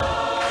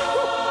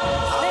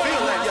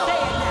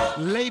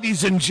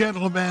Ladies and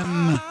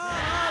gentlemen,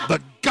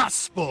 the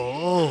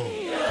gospel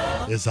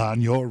is on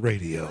your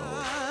radio.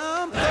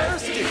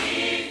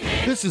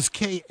 This is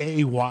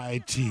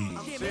KAYT,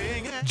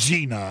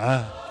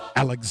 Gina,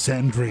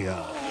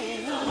 Alexandria,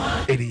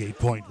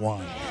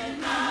 88.1.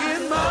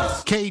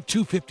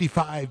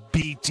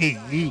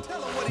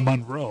 K255BT,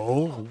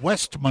 Monroe,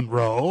 West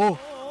Monroe,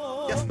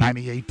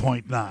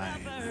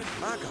 98.9.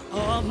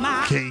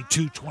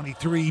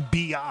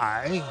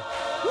 K223BI,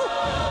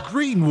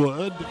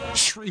 Greenwood,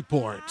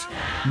 Shreveport,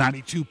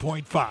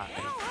 92.5.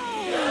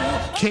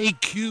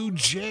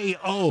 KQJO,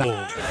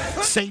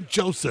 St.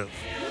 Joseph,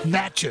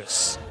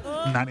 Natchez,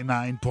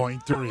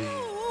 99.3.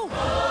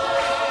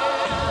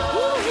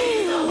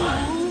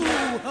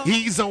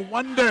 He's a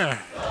wonder,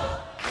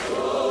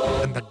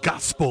 and the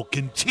gospel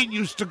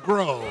continues to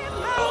grow.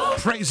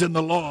 Praising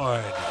the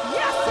Lord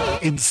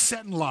in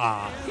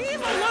Senla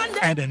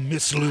and in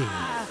Miss Lou.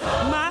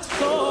 My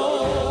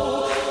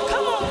soul.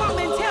 Come on, Mom,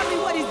 and tell me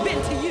what he's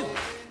been to you.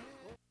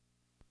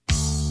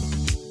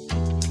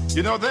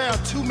 You know, there are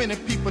too many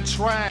people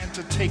trying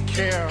to take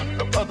care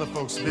of other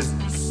folks'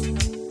 business,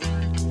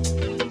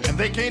 and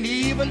they can't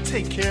even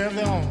take care of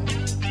their own.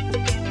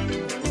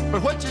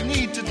 But what you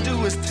need to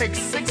do is take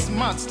 6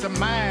 months to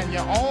mind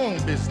your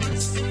own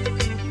business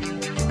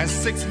and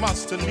 6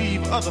 months to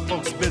leave other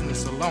folks'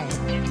 business alone.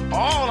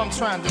 All I'm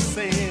trying to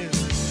say is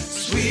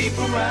sweep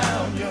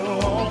around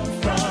your own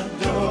front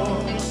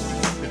door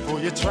before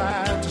you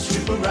try to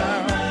sweep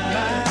around mine.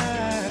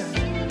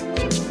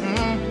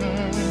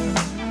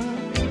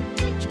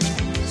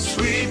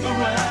 Sweep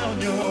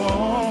around your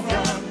own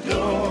front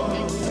door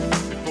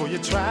before you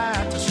try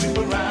to sweep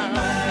around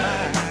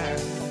mine.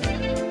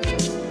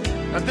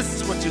 Now this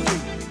is what you do.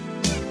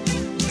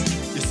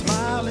 You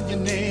smile in your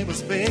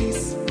neighbor's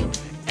face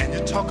and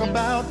you talk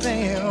about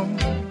them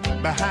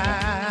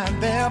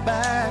behind their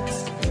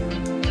backs.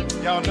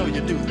 Y'all know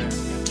you do that.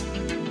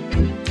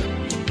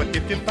 But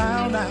if you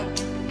found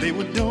out they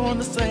were doing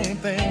the same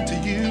thing to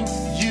you,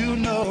 you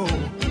know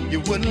you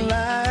wouldn't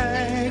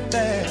like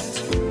that.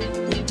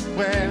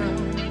 Well,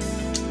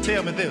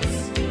 tell me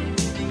this.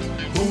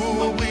 Who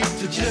are we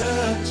to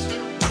judge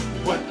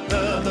what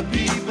other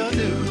people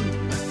do?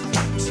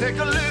 Take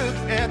a look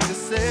at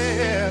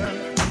yourself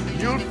and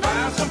you'll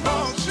find some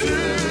folks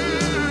too.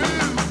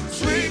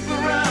 Sweep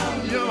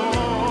around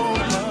your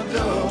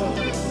door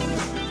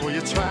before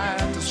you try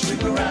to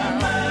sweep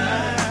around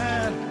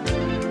mine.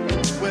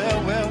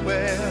 Well,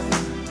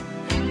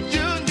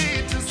 you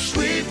need to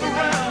sweep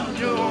around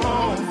your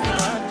own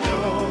front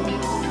door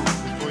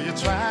before you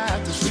try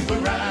to sweep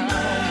around mine.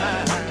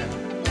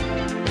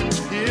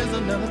 Here's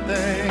another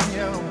thing,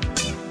 yo.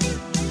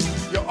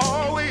 You're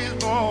always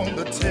on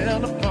the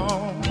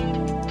telephone,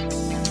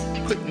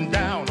 putting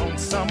down on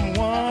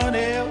someone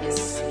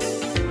else.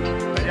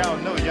 Now y'all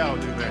know y'all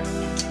do that.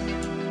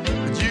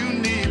 But you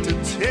need to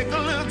take a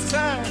little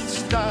time to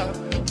stop,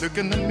 look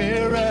in the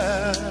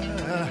mirror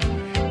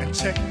and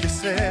check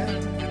yourself.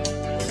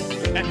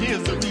 And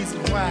here's the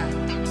reason why.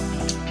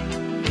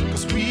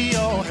 'Cause we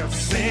all have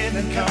sinned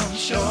and come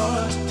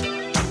short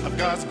of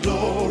God's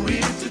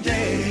glory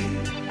today.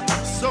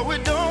 So we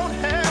don't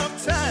have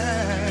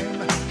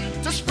time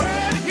to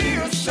spread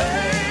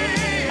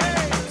hearsay.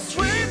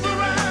 Sweep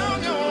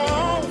around your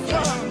own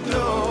front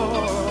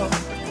door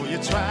before you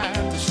try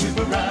to sweep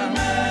around mine.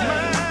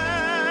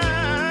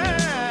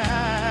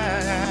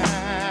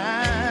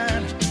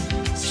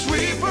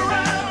 Sweep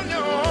around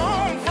your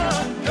own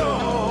front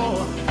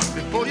door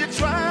before you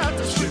try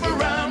to sweep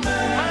around mine.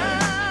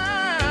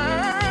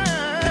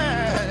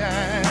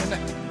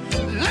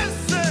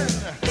 Listen,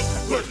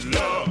 put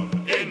love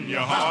in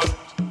your heart.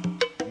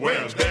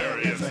 Where there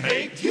is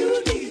hate,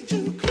 you need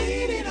to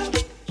clean it up.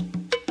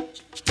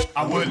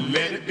 I wouldn't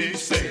let it be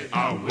said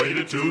I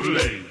waited too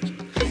late.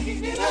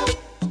 Clean it up.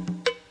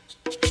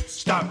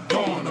 Stop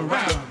going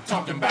around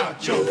talking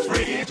about your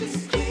friends.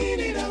 Just clean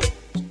it up.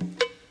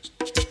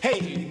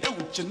 Hey,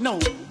 don't you know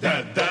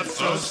that that's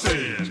a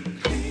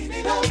sin? Clean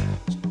it up.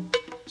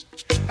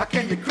 How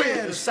can you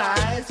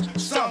criticize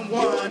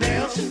someone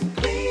else? Just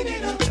clean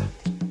it up.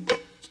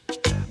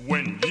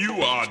 When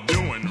you are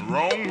doing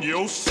wrong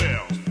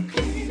yourself.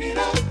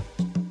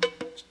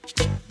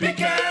 Be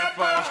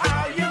careful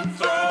how you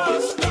throw a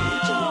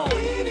stone,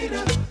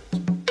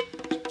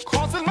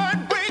 'cause it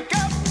might break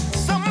up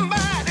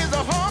somebody's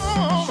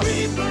home.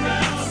 Sweep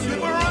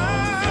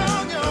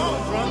around your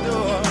front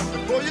door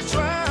before you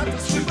try to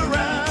sweep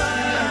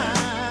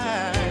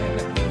around.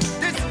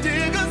 This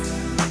diggers,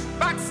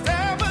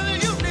 backstabbers,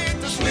 you need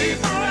to sweep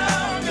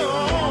around your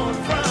own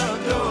front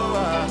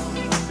door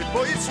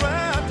before you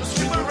try to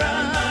sweep around.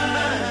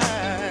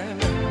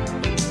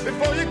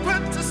 Before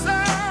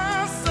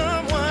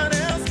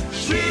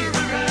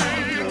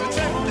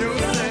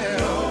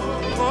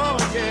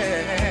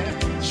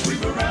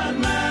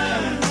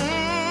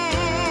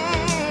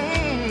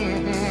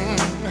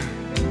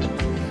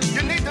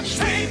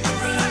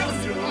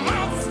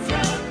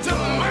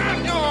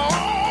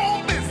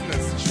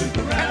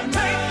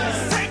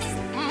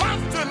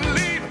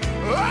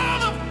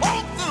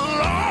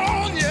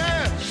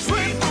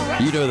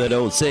You know that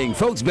old saying,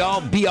 folks be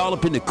all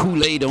up in the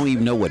Kool-Aid, don't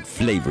even know what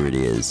flavor it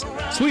is.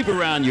 Sweep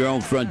around your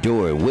own front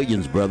door.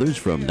 Williams Brothers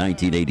from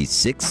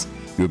 1986.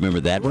 You remember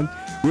that one?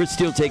 We're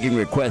still taking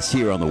requests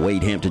here on the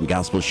Wade Hampton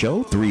Gospel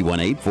Show,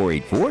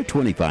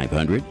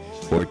 318-484-2500,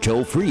 or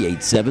toll-free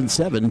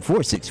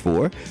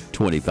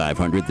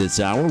 877-464-2500. This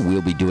hour,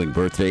 we'll be doing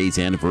birthdays,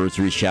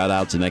 anniversaries,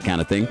 shout-outs, and that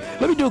kind of thing.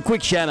 Let me do a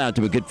quick shout-out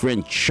to my good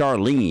friend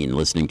Charlene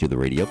listening to the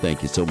radio.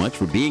 Thank you so much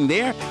for being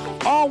there.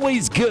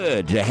 Always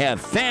good to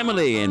have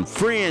family and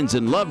friends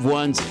and loved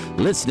ones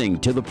listening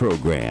to the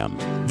program.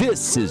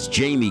 This is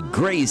Jamie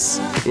Grace.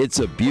 It's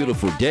a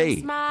beautiful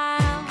day.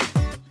 Smile,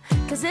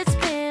 'cause it's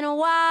been a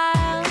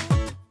while.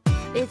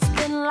 It's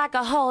been like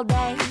a whole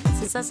day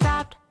since I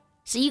stopped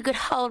so you could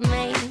hold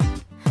me.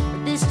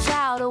 But this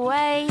child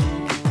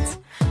awaits,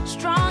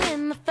 strong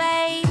in the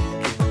faith.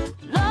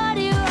 Lord,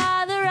 you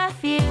are the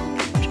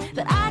refuge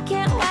that I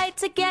can't wait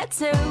to get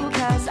to.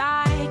 'Cause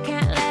I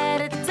can't let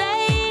a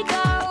day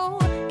go,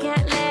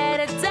 can't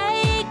let a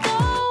day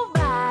go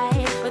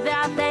by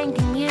without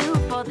thanking you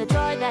for the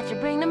joy that you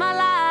bring to my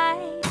life.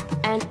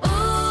 And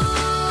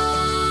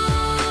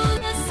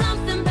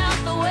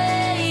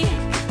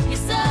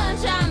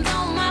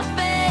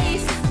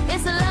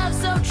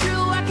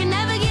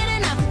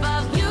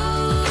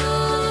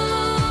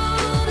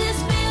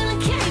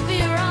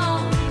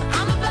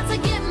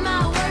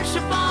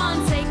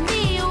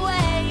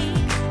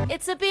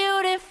it's a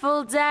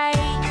beautiful day.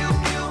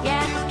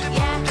 Yeah,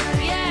 yeah,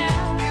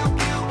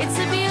 yeah. It's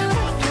a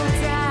beautiful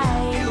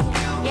day.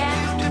 Yeah,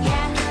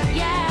 yeah,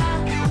 yeah.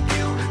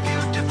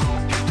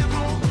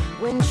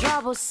 When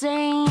trouble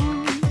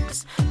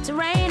seems to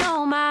rain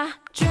on my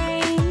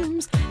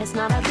dreams, it's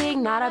not a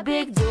big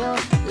deal.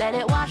 Let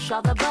it wash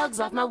all the bugs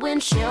off my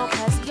windshield.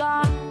 'Cause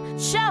you're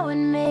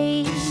showing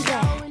me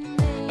that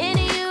in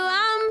you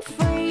I'm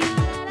free.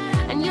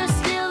 And you're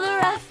still the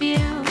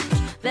refuge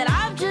that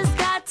I've just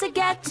got to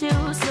get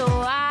to. So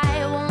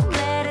I won't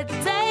let a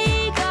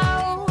day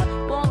go,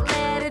 won't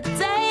let a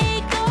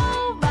day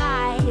go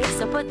by.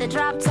 So put the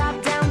drop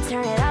top down,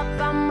 turn it up,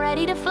 I'm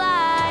ready to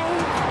fly.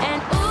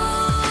 And ooh,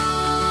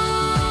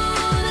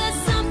 there's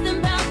something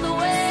about the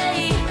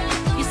way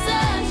your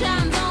sun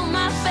shines on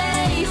my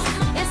face.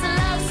 It's a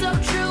love so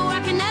true, I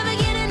can never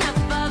get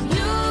enough of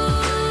you.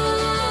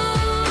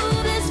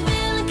 This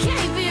feeling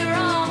can't be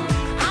wrong,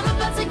 I'm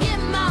about to get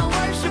my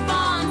worship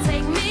on.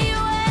 Take me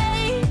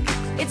away,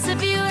 it's a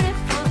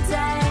beautiful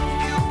day.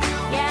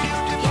 Yeah,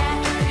 yeah,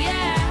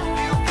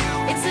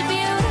 yeah. It's a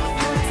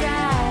beautiful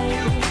day.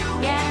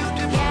 Yeah,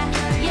 yeah,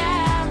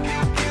 yeah.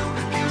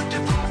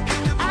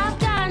 I've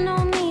got no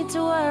need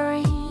to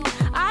worry,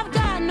 I've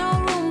got no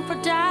room for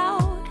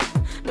doubt.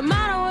 No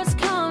matter what's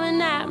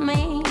coming at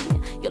me,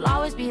 you'll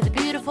always be the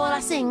beautiful I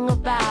sing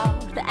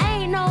about. There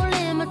ain't no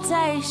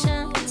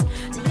limitations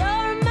to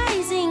your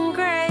amazing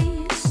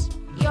grace,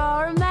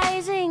 your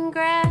amazing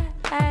grace.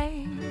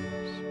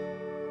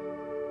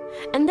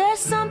 And there's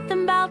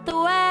something about the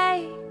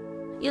way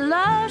your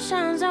love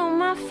shines on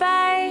my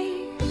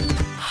face.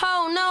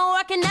 Oh no,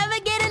 I can never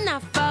get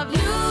enough of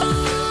you.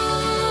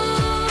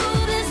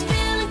 This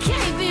feeling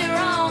can't be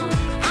wrong,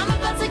 I'm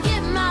about to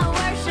get my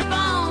worship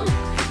on.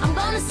 I'm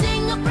gonna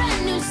sing a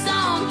brand new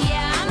song.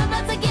 Yeah, I'm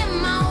about to get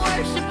my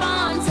worship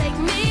on. Take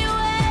me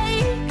away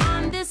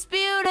on this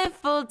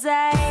beautiful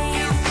day.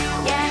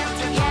 Yeah,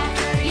 yeah,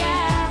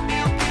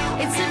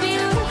 yeah. It's a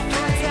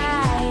beautiful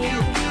day.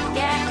 Yeah,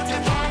 yeah,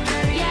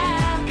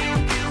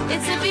 yeah.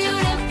 It's a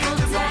beautiful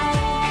day.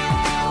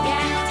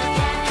 Yeah,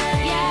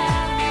 yeah,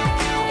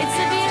 yeah. It's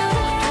a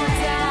beautiful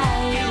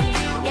day.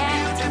 Yeah,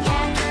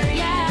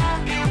 yeah, yeah.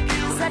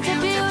 Such a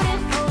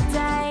beautiful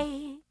day.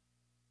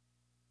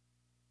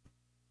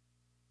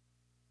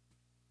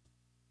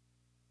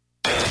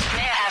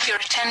 May I have your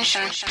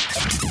attention?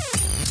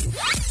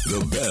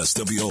 The best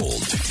of the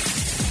old.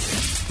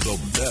 The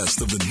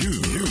best of the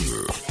new.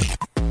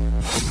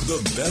 The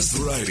best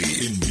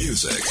variety in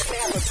music.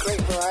 It's great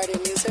variety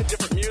of music.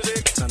 Different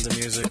music. Tons of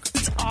music.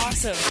 It's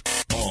awesome.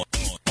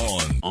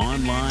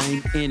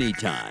 Online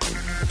anytime,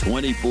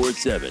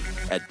 24/7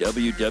 at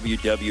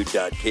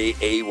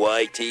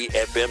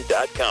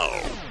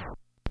www.kaytfm.com.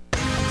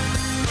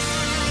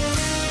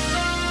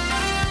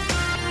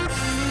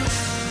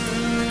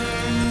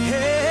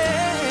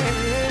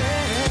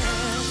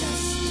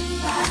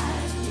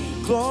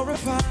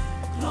 Glorified,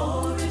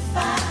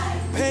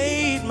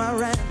 paid my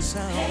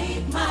ransom.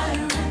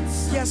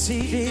 Yes,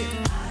 he did.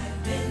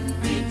 I've been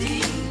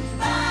redeemed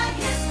by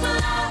his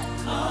blood,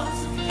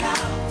 'cause of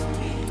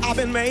Calvary. I've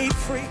been made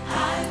free.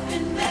 I've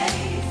been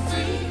made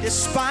free.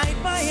 Despite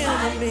my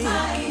enemy.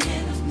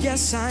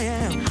 Yes, I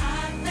am. I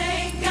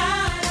thank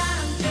God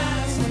I'm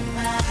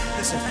justified.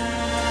 Listen.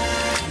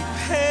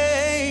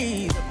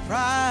 Pay the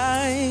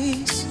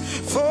price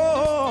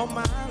for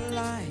my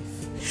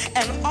life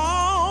and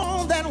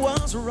all that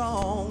was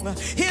wrong.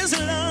 His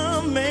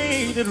love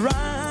made it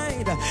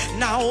right.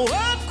 Now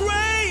what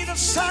greater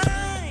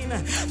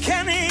sign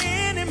can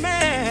any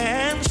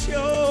man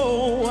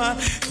show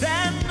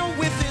than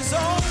with his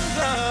own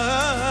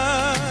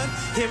blood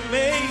he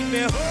made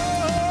me whole?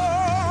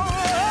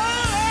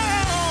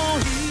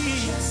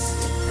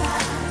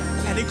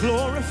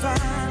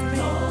 glorified me.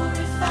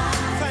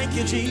 Thank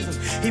you, Jesus.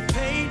 He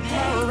paid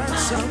my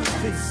ransom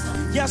fee.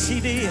 Yes, he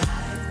did.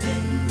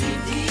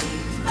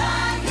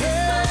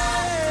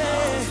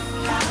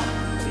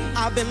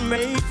 I've been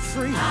made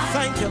free.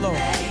 Thank you,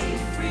 Lord.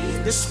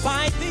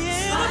 Despite the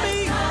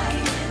enemy.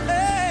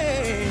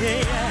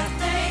 Hey,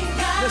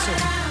 listen,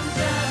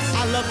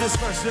 I love this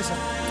verse. Listen.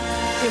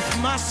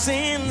 If my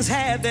sins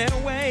had their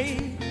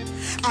way,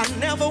 I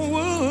never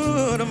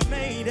would have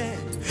made it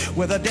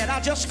with a debt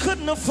I just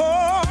couldn't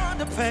afford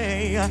to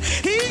pay.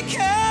 He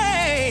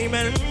came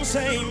and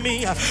saved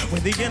me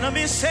when the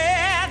enemy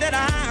said that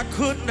I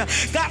couldn't.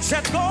 God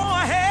said, go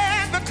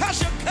ahead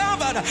because you're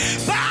covered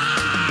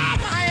by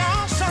my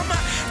awesome,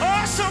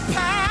 awesome,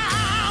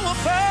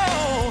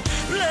 powerful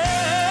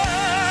blood.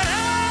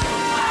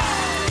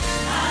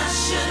 I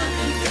should have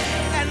been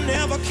dead and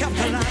never kept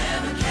alive.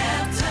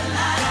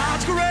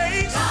 God's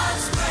grace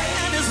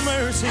and His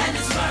mercy,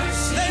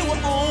 they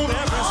were on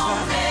every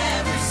side.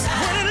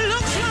 When it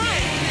looks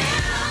like,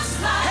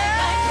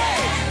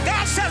 hey,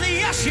 God said,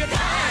 yes, you can.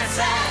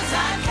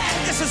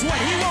 This is what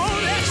He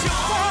won't let you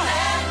fall.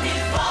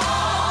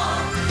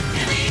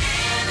 In the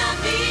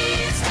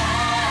enemy's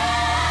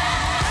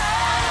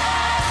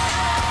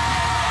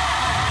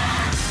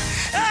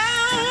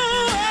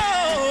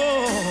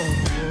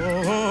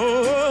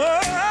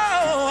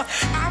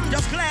I'm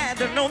just glad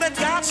to know that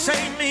God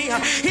saved me.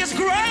 His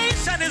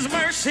grace and His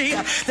mercy,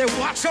 they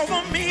watch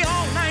over me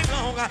all night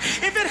long.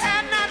 If it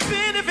had not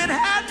been, if it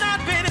had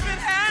not been, if it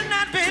had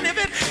not been, if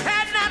it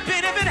had not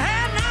been, if it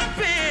had not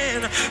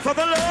been for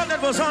the Lord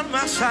that was on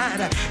my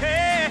side.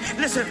 Hey,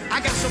 listen, I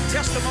got some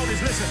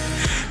testimonies. Listen,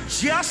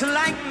 just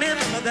like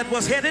Nineveh that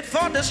was headed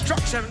for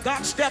destruction,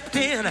 God stepped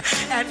in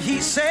and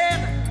He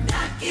said,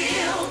 not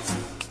guilt.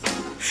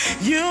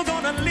 You're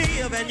gonna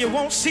live and you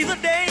won't see the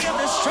day of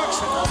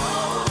destruction.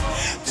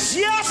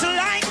 Just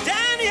like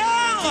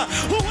Daniel,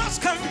 who was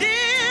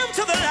condemned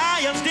to the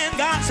lion's den,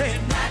 God said,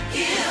 not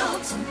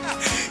guilt.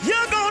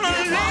 You're gonna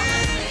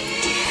live.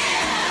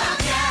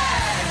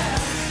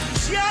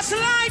 Just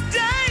like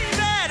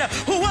David,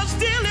 who was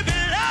dearly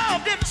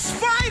beloved in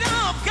spite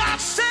of, God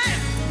said,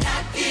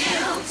 not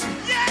guilt.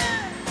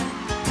 Yeah.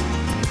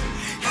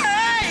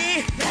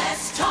 Hey,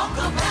 let's talk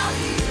about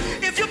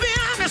you. If you be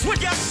honest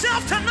with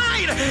yourself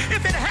tonight,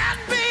 if it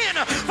hadn't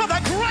been for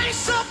the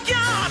grace of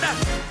God,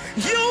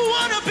 you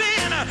would have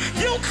been,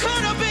 you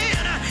could have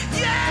been,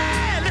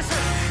 yeah,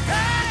 listen,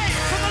 hey,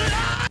 to the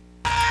Lord,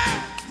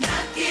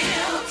 not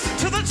guilt,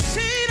 to the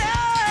cheater,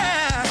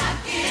 not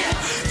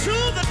guilt, to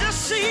the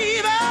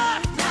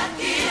deceiver, not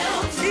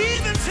guilt,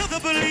 even to the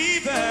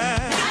believer,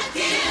 not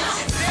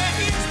guilt. There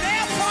is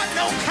therefore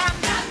no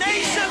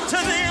condemnation to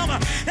them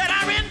that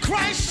are in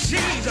Christ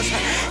Jesus.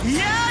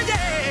 Yeah, yeah.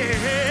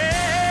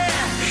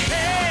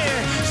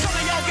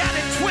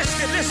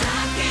 Twisted, listen.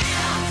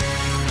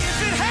 If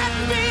it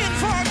hadn't been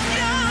for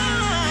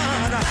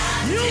God,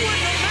 you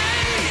wouldn't have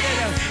made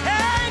it.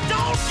 Hey,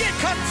 don't get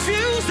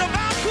confused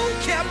about who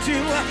kept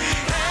you.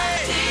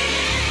 Hey,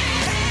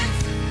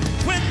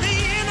 when the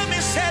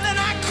enemy said that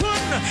I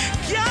couldn't,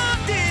 God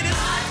did it.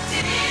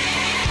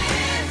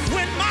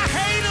 When my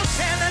haters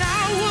said that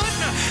I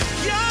wouldn't,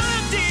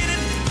 God did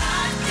it.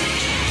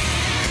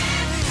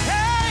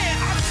 Hey,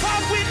 I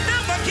thought we'd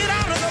never get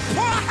out of the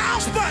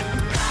poorhouse, but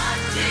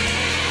God did.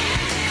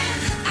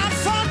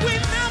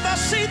 We'd never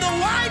see the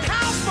White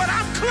House, but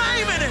I'm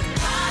claiming it.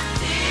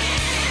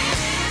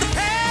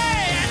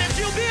 Hey, and if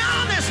you be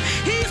honest,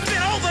 He's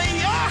been over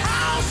your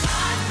house.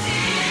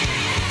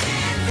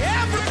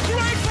 Every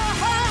grateful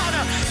heart,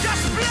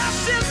 just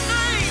bless His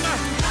name.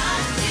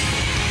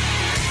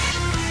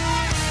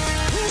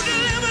 Who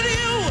delivered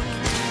you?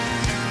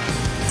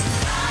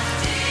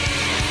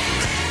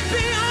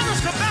 Be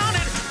honest about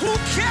it. Who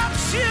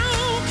kept you?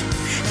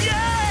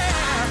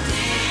 Yeah.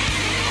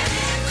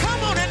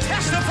 Come on and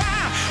testify.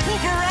 Who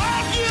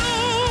brought you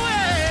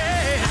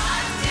away?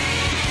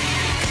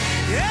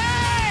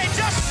 Hey,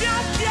 just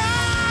shout,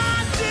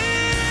 God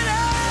did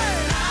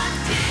it.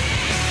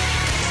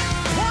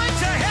 Point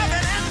to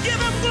heaven and give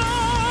Him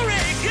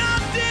glory.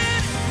 God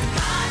did.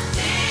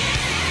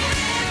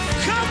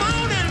 Come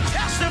on and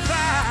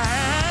testify.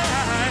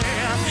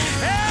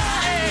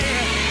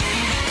 Hey,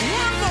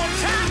 one more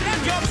time,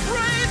 let your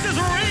praises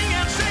ring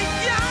and say,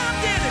 God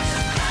did it.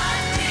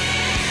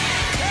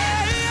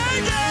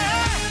 Hey, yeah.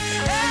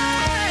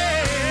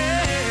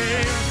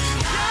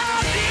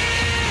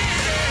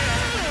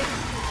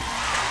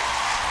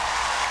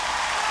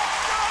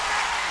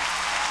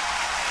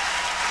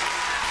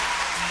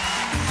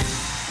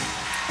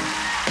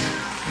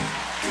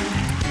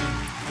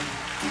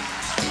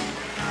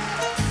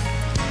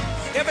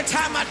 Every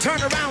time I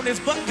turn around, it's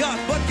but God,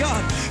 but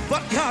God,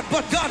 but God,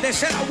 but God. They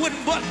said I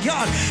wouldn't, but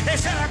God. They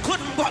said I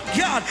couldn't, but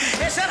God.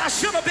 They said I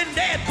should have been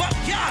dead, but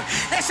God.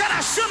 They said I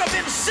should have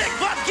been sick,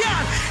 but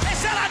God. They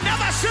said I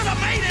never should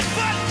have made it,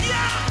 but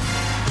God.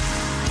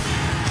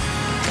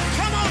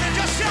 Come on and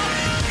just shout,